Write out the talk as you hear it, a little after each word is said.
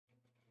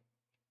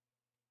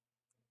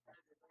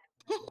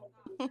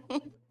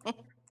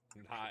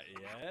Not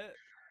yet.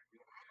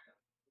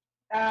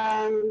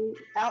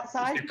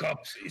 Outside. It's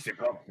the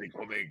cops, they're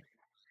coming.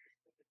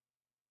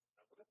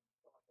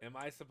 Am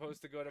I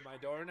supposed to go to my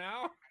door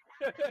now?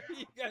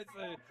 you guys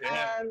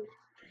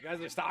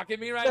are stalking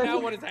me right so now.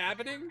 What is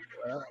happening?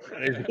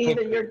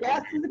 Either your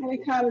guest is going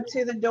to come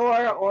to the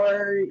door,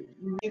 or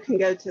you can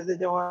go to the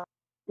door.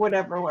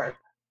 Whatever works.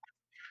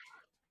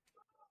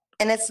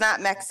 And it's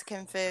not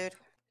Mexican food.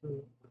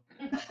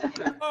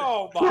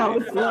 Oh my! No,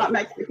 it's not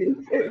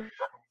Mexican food.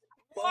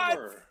 What?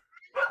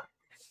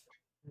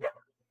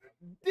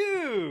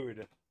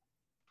 Dude!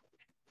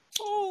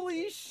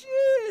 Holy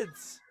shit!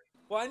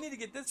 Well, I need to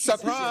get this piece of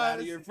shit out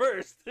of here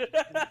first.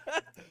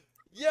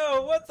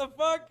 Yo, what the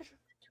fuck?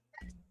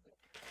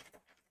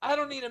 I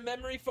don't need a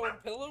memory foam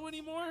pillow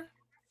anymore?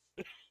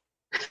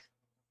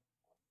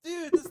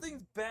 Dude, this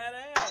thing's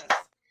badass.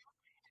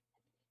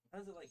 How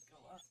does it, like, go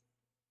up?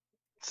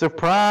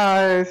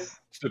 Surprise!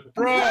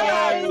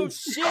 Surprise! Oh,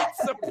 shit,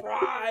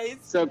 surprise!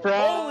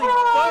 Surprise! Holy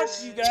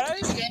fuck, you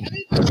guys!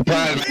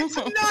 Surprise! It's a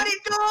naughty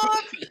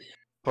dog!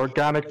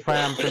 Organic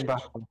clams in the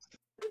house.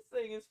 This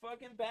thing is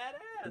fucking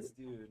badass,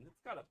 dude. It's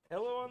got a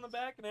pillow on the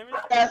back and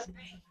everything. Yes.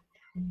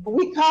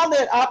 We called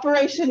it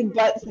Operation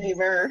Butt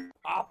Saver.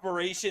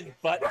 Operation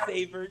Butt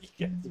Saver.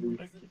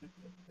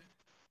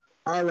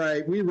 All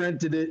right, we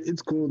rented it.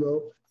 It's cool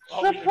though.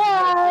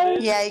 Surprise!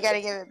 Yeah, you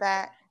gotta give it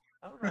back.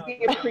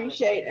 We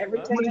appreciate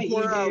everything that you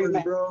 24 hours,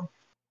 do, bro.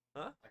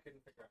 Huh? I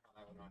couldn't figure out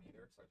how that went on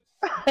either, so I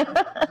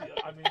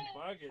just... I mean,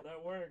 fuck it,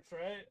 that works,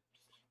 right?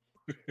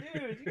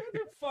 Dude, you guys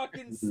are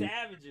fucking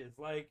savages.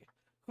 Like,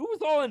 who was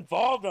all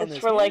involved on It's this?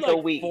 for We like need, a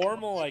week.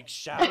 Formal, like,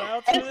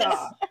 shout-outs for this?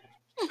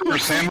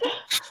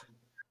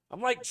 I'm,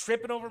 like,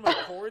 tripping over my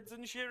cords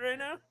and shit right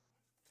now.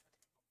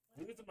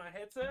 Losing my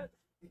headset.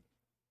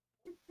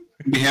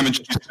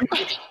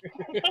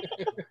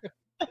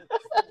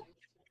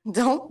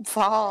 Don't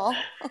fall.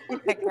 Oh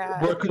my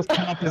god. Workers'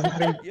 comp is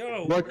not,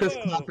 Yo, workers'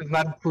 comp is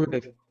not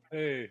included.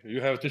 Hey, you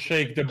have to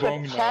shake the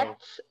bong now.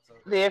 Protect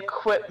the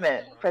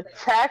equipment.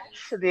 Protect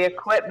the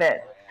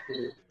equipment.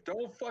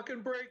 Don't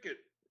fucking break it.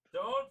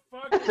 Don't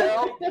fucking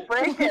Don't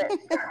break it.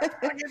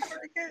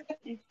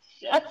 You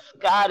just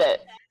got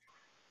it.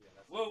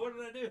 Whoa, what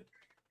did I do?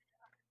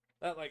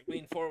 That, like,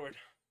 lean forward.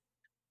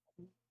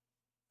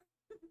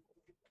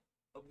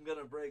 I'm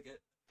gonna break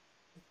it.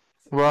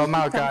 Well,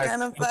 now, I'm guys,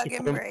 gonna let's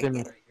fucking break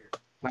continue. it.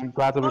 I'm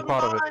glad to be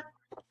part of it.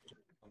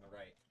 On the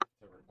right,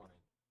 so we're pointing.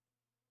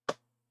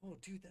 Oh,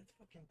 dude, that's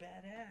fucking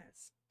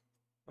badass.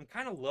 I'm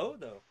kind of low,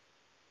 though.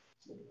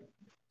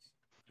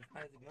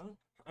 How's it going?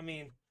 I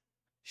mean,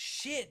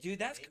 shit, dude,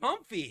 that's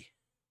comfy.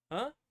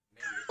 Huh?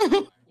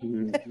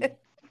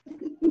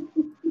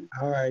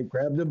 All right,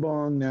 grab the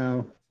bong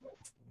now.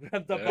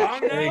 Grab the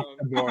bong now? Shake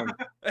the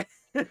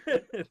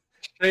bong.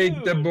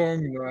 Shake the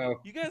bong now.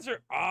 You guys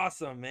are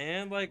awesome,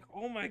 man. Like,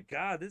 oh my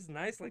god, this is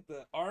nice. Like,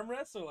 the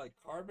armrests are like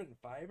carbon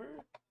fiber.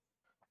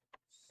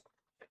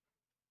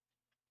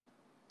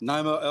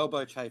 No more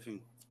elbow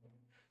chafing.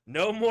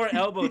 No more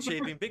elbow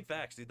chafing. Big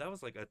facts, dude. That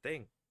was like a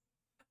thing.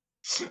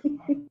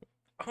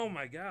 Oh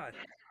my god.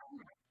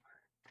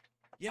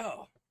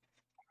 Yo.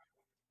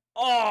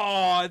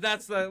 Oh,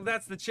 that's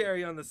the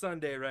cherry on the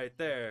sundae right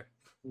there.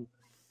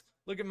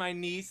 Look at my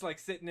niece, like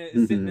sitting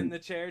in the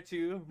chair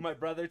too. My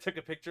brother took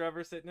a picture of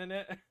her sitting in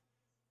it.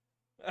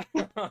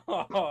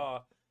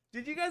 Oh,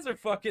 dude, you guys are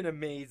fucking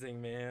amazing,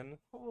 man.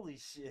 Holy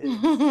shit.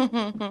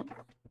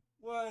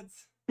 What?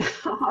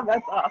 Oh,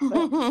 that's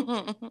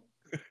awesome.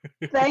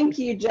 Thank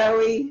you,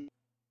 Joey.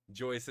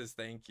 Joy says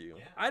thank you.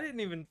 Yeah. I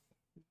didn't even.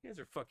 You guys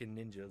are fucking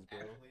ninjas, bro.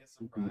 Actually a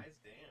surprise,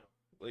 damn.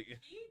 Like,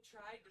 He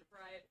tried to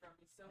pry it from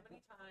me so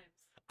many times.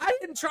 I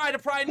didn't try to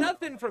pry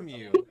nothing from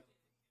you.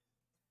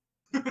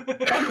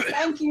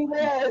 Thank you,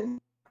 Liz.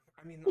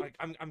 I mean, like,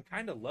 I'm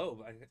kind of low,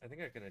 but I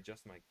think I can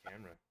adjust my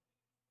camera.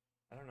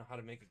 I don't know how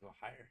to make it go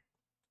higher.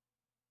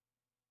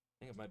 I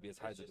think it might be as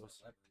high as it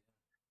goes.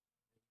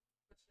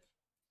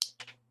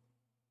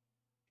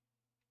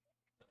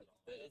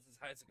 It's as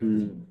high as it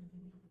goes.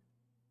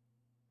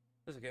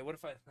 That's okay. What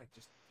if I like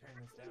just turn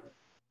this down?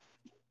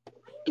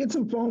 Get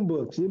some phone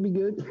books. You'll be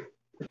good.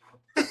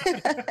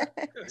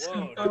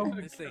 Whoa,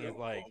 dude, this thing is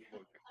like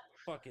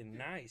fucking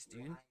nice,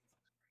 dude.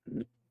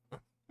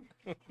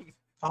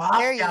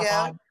 There you go.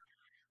 I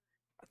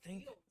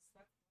think.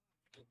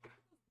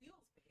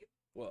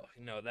 Well,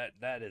 no,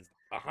 that is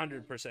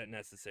 100%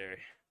 necessary.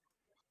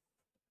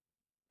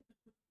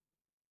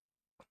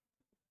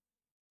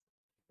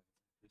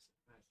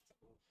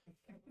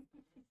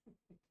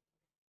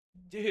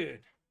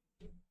 Dude,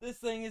 this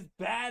thing is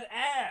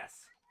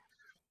badass.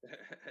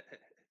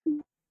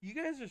 You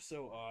guys are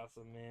so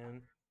awesome,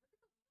 man.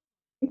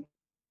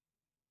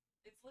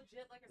 It's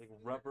legit like a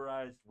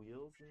rubberized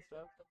wheels and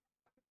stuff.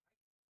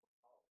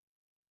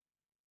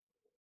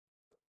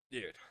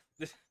 Dude,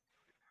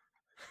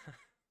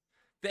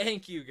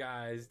 thank you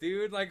guys,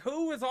 dude. Like,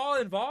 who was all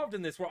involved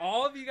in this? Were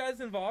all of you guys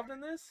involved in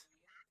this?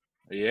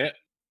 Yeah.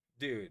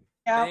 Dude,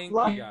 Yeah, thank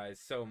love- you guys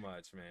so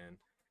much, man.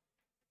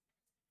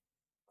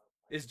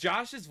 Is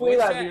Josh's We voice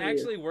love chat you.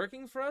 actually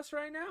working for us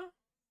right now?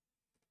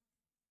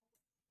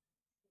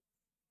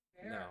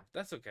 No,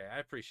 that's okay. I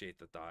appreciate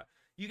the thought.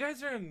 You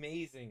guys are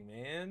amazing,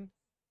 man.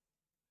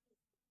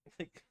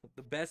 Like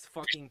the best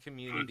fucking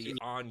community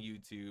on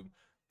YouTube.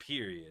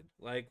 Period.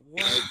 Like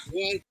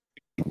what?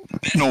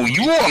 No,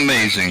 you're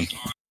amazing.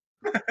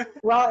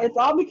 Well, it's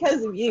all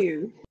because of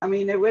you. I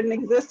mean, it wouldn't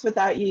exist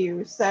without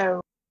you.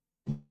 So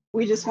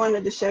we just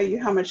wanted to show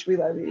you how much we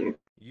love you.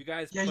 You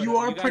guys, Yeah, put, you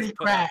are you guys pretty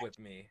put up cracked. with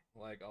me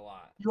like a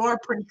lot. You are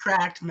pretty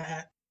cracked,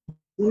 Matt.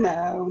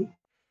 No.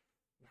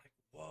 Like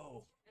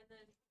whoa.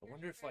 I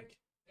wonder if like,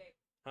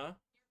 huh?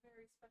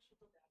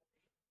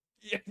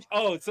 Yeah.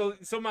 Oh, so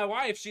my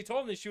wife, she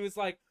told me, she was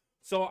like,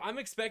 so I'm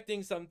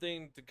expecting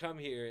something to come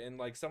here and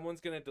like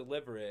someone's gonna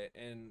deliver it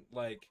and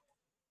like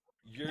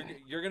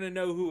you're gonna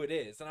know who it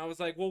is. And I was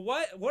like, well,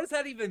 what does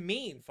that even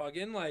mean?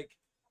 Fucking like,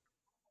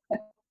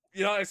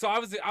 you know. So I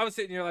was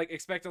sitting here like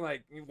expecting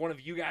like one of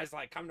you guys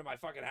like come to my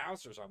fucking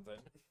house or something.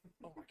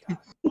 Oh my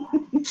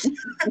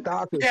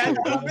god. Yeah,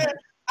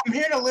 I'm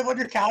here to live on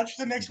your couch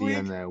the next Be week.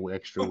 on that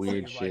extra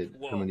weird Like, shit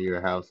whoa. coming to your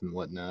house and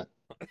whatnot.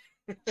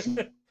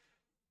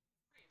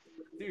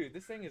 Dude,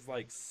 this thing is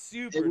like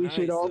Maybe super we nice.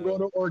 should all though.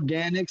 go to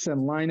Organics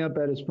and line up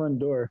at his front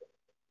door.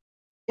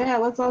 Yeah,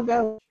 let's all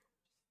go.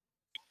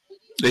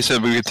 They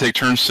said we could take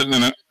turns sitting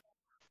in it.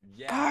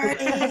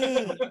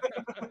 Party.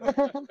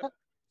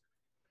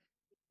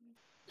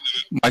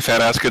 My fat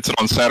ass gets it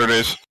on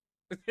Saturdays.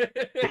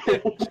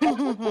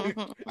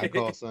 I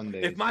call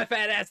Sundays. If my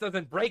fat ass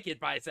doesn't break it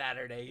by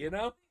Saturday, you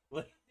know?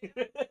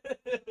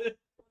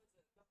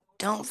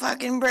 Don't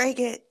fucking break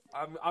it.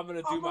 I'm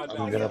gonna do my best.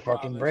 You're gonna I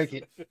fucking promise. break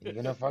it. You're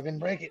gonna fucking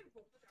break it.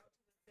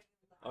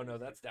 Oh no,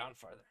 that's down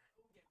farther.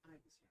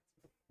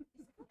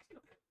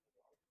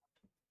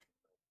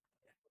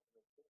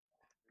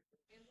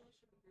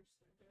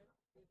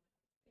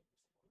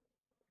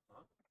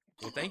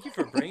 Well, thank you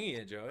for bringing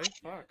it, Joey.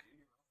 Fuck.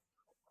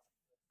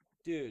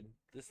 Dude,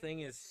 this thing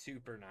is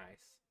super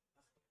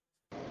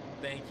nice.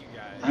 Thank you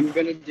guys. I'm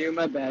gonna do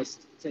my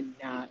best to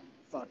not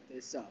fuck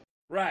this up.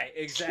 Right,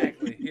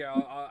 exactly. Here,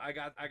 I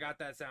got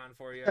that sound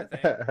for you. I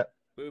think.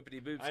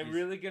 Boopity boopsies. I'm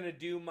really gonna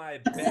do my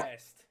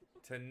best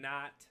to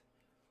not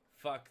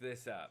fuck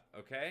this up.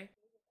 Okay.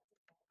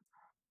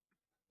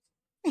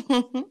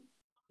 Like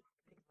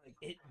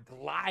it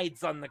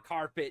glides on the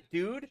carpet,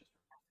 dude.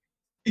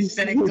 He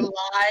said it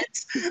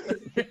glides.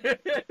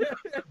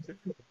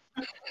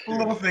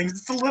 Little things.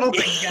 It's the little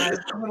things, guys.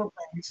 The little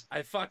things.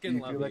 I fucking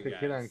You love feel like you a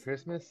kid on guys.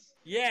 Christmas?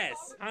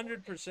 Yes,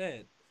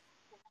 100%.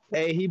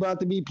 Hey, he about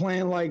to be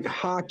playing like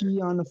hockey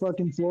on the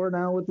fucking floor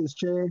now with his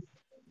chair.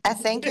 I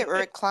think it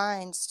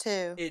reclines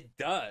too. It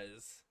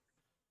does,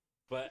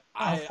 but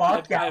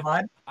fuck yeah,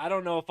 bud. I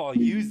don't know if I'll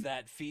use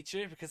that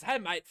feature because I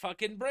might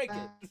fucking break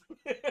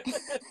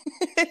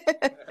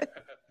it.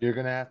 You're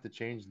gonna have to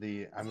change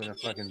the I'm gonna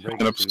fucking break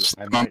Gonna it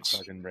to I might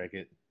fucking break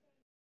it.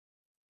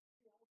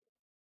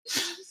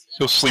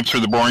 He'll sleep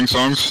through the boring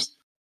songs.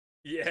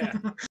 Yeah.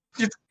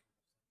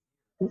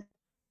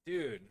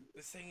 Dude,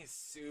 this thing is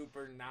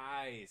super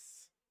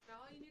nice.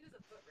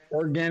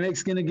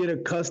 Organics gonna get a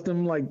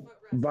custom like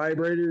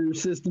vibrator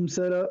system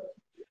set up.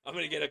 I'm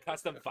gonna get a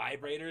custom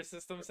vibrator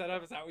system set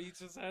up. Is that what you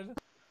just said?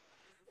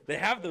 They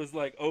have those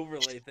like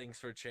overlay things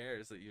for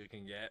chairs that you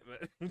can get,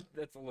 but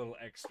that's a little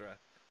extra.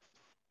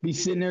 Be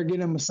sitting there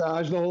getting a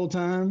massage the whole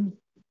time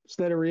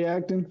instead of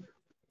reacting.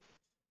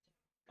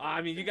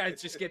 I mean, you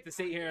guys just get to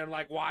sit here and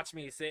like watch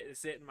me sit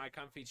in my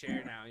comfy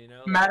chair now, you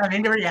know? Matt, I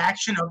need the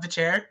reaction of the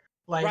chair.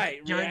 Like,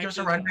 Right, give us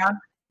a reaction. rundown.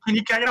 Can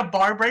I get a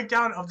bar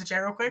breakdown of the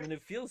chair real quick? And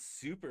it feels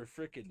super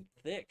freaking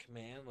thick,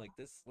 man. Like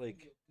this,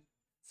 like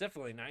it's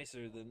definitely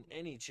nicer than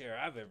any chair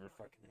I've ever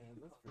fucking had.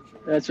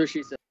 That's for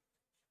sure.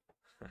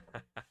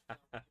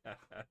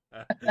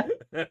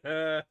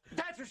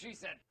 That's what she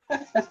said.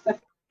 That's what she said.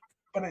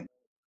 But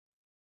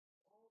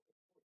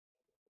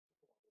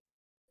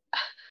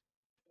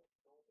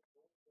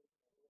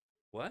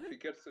What? If he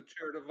gets the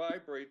chair to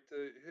vibrate,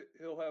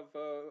 he'll have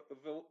a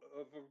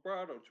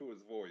vibrato to his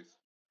voice.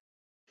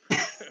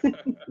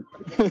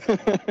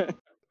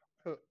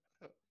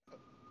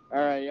 All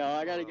right, y'all.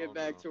 I gotta get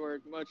back to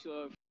work. Much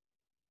love.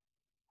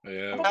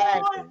 Yeah.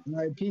 All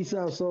right, peace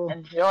out, soul.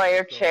 Enjoy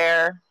your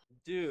chair.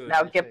 Dude.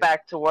 Now get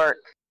back to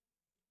work.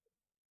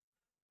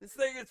 This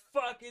thing is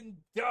fucking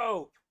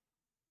dope.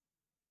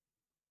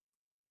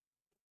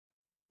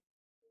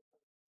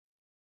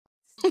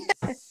 This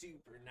thing is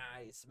super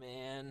nice,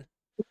 man.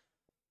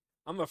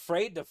 I'm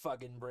afraid to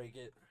fucking break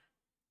it.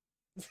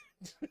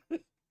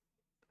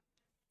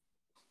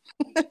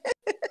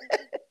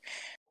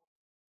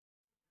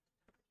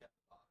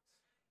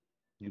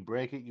 You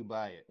break it, you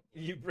buy it.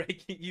 You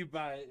break it, you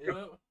buy it. You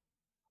know?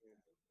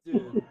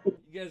 Dude,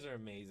 you guys are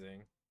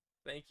amazing.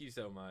 Thank you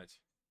so much.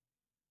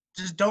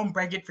 just don't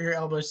break it for your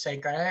elbow's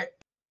sake, all right?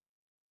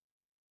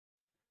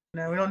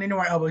 No, we don't need no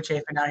more elbow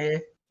chafing out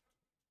here.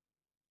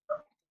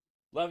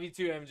 Love you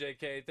too,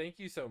 MJK. Thank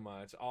you so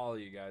much. All of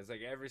you guys. Like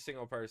every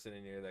single person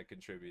in here that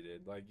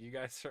contributed. Like you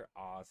guys are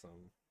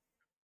awesome.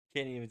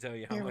 Can't even tell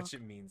you how You're much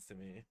it means to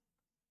me.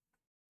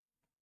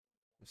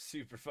 I'm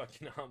super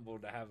fucking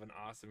humbled to have an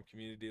awesome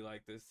community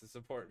like this to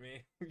support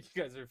me. You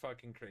guys are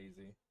fucking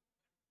crazy.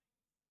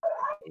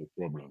 No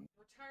problem.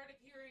 We're tired of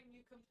hearing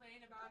you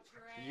complain about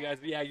your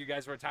ass. You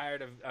guys were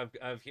tired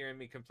of hearing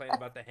me complain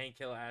about the Hank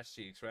Hill ass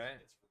cheeks, right?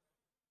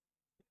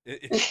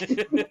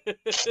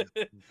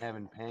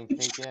 Having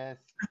pancake ass.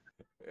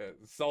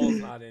 Soul's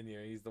not in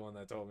here. He's the one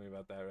that told me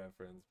about that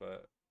reference,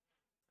 but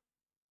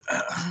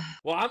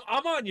well,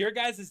 I'm on your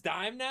guys'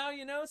 dime now,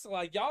 you know. So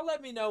like, y'all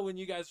let me know when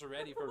you guys are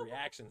ready for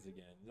reactions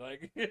again.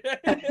 Like,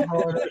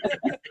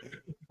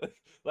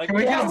 like Can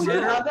we Yeah, just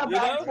we'll chill, all go you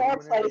back know? to our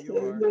places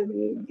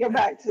and get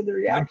back to the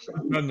reaction.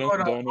 No, no,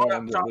 Hold up, don't hold know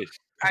up, on the Tom. list.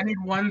 I need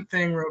one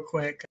thing real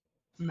quick,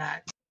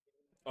 Matt.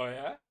 Oh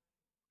yeah.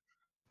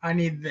 I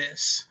need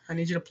this. I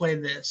need you to play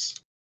this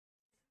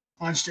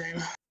on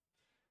stream.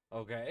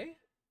 Okay.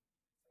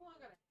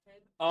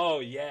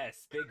 Oh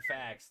yes, big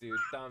facts, dude.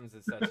 Thumbs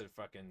is such a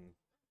fucking.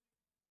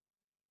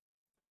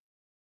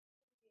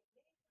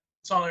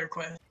 That's all I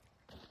request.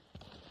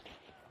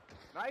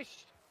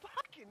 Nice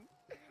fucking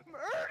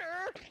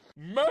murder.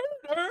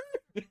 Murder.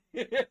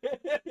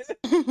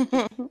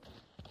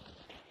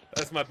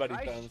 That's my buddy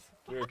Thumbs.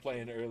 We were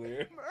playing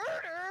earlier.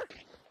 Murder.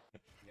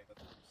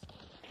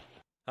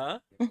 Huh?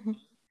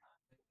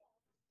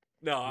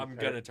 No, I'm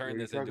gonna turn Were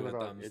you this into a talking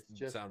about Thumbs It's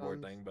Just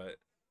soundboard Thumbs? thing, but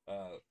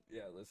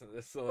yeah, listen to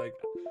this. So like,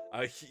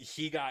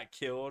 he got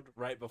killed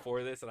right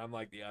before this, and I'm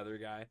like the other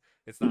guy.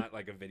 It's not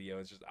like a video;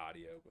 it's just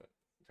audio. But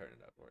turn it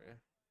up for you.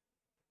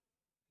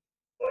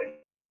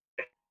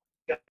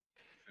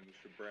 Finish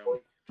the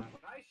brownie.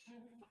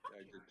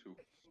 I did too.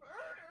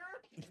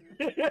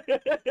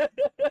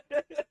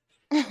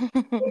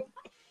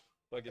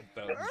 Fucking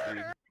Thumbs,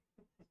 dude.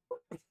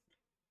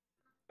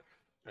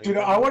 Dude,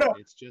 I wanna.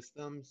 It's Just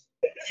Thumbs.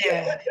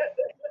 Yeah.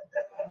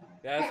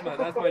 Yeah,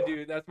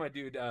 that's my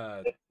dude.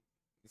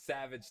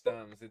 Savage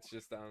Thumbs. It's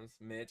Just Thumbs.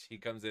 Mitch. He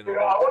comes in and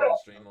watches the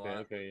stream a lot.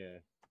 Okay, yeah.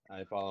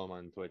 I follow him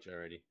on Twitch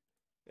already.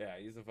 Yeah,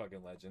 he's a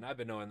fucking legend. I've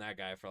been knowing that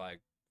guy for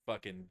like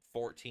fucking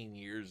 14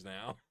 years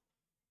now.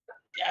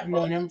 Yeah, I've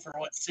known him for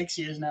what, 6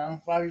 years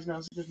now? 5 years now,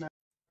 6 years now.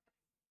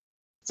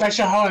 It's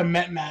actually how I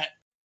met Matt.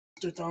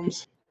 Mr.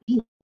 Thumbs.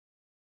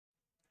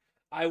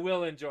 I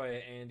will enjoy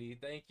it, Andy.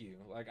 Thank you.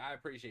 Like, I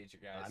appreciate you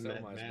guys I so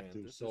met much, Matt man.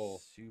 through This Soul.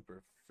 is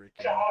super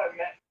freaking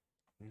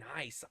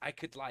nice. I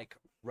could like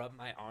rub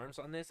my arms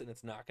on this and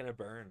it's not gonna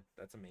burn.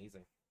 That's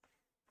amazing.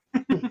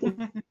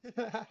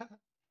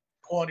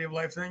 Quality of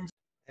life things.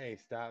 Hey,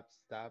 stop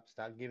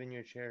giving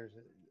your chairs.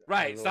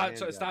 Right. a Stop.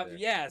 little hand Stop. job there.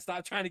 Yeah.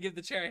 Stop trying to give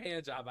the chair a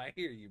hand job. I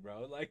hear you,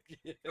 bro. Like,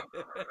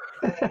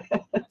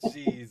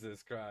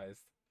 Jesus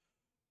Christ.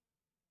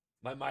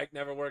 My mic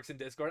never works in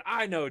Discord.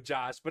 I know,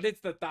 Josh, but it's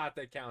the thought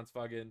that counts.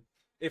 Fucking.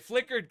 It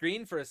flickered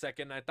green for a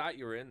second. And I thought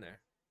you were in there.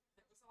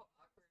 It was all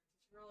awkward.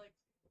 You were like,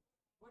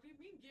 "What do you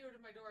mean, get rid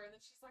of my door?" And then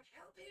she's like,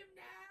 "Help him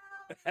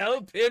now."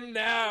 Help him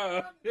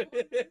now.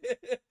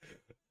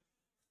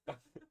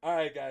 All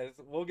right, guys.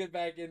 We'll get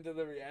back into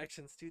the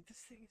reactions, dude. This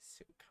thing is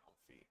so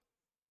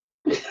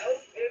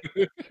comfy.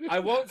 I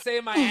won't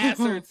say my ass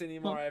hurts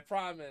anymore. I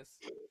promise.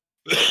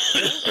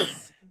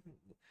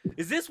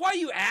 Is this why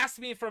you asked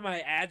me for my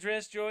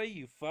address, Joy?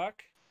 You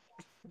fuck.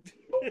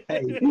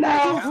 Hey,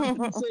 No. how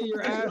can you say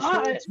your ass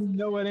Not. hurts when you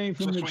know it ain't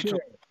from the Just wait chair?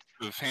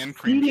 till the hand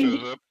cream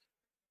shows up.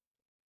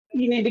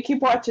 You need to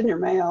keep watching your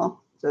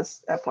mail.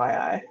 Just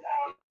FYI.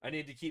 I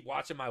need to keep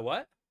watching my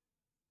what?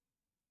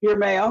 Your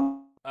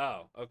mail.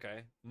 Oh,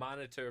 okay.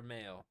 Monitor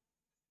mail.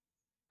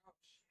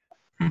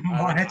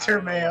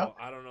 Monitor mail.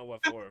 I don't know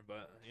what for,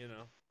 but you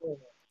know.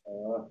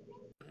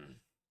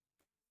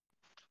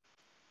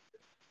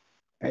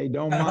 Hey,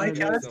 don't I like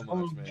monitor how it. so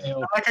much, man.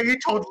 I like how you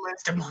told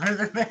Liz to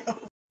monitor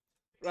mail.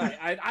 Right.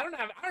 I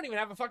don't even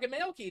have a fucking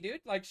mail key,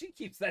 dude. Like she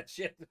keeps that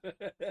shit.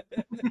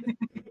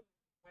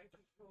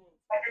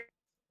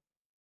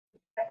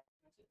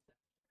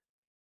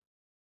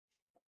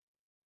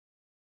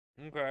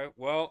 Okay.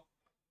 Well,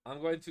 I'm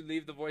going to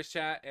leave the voice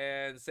chat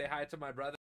and say hi to my brother.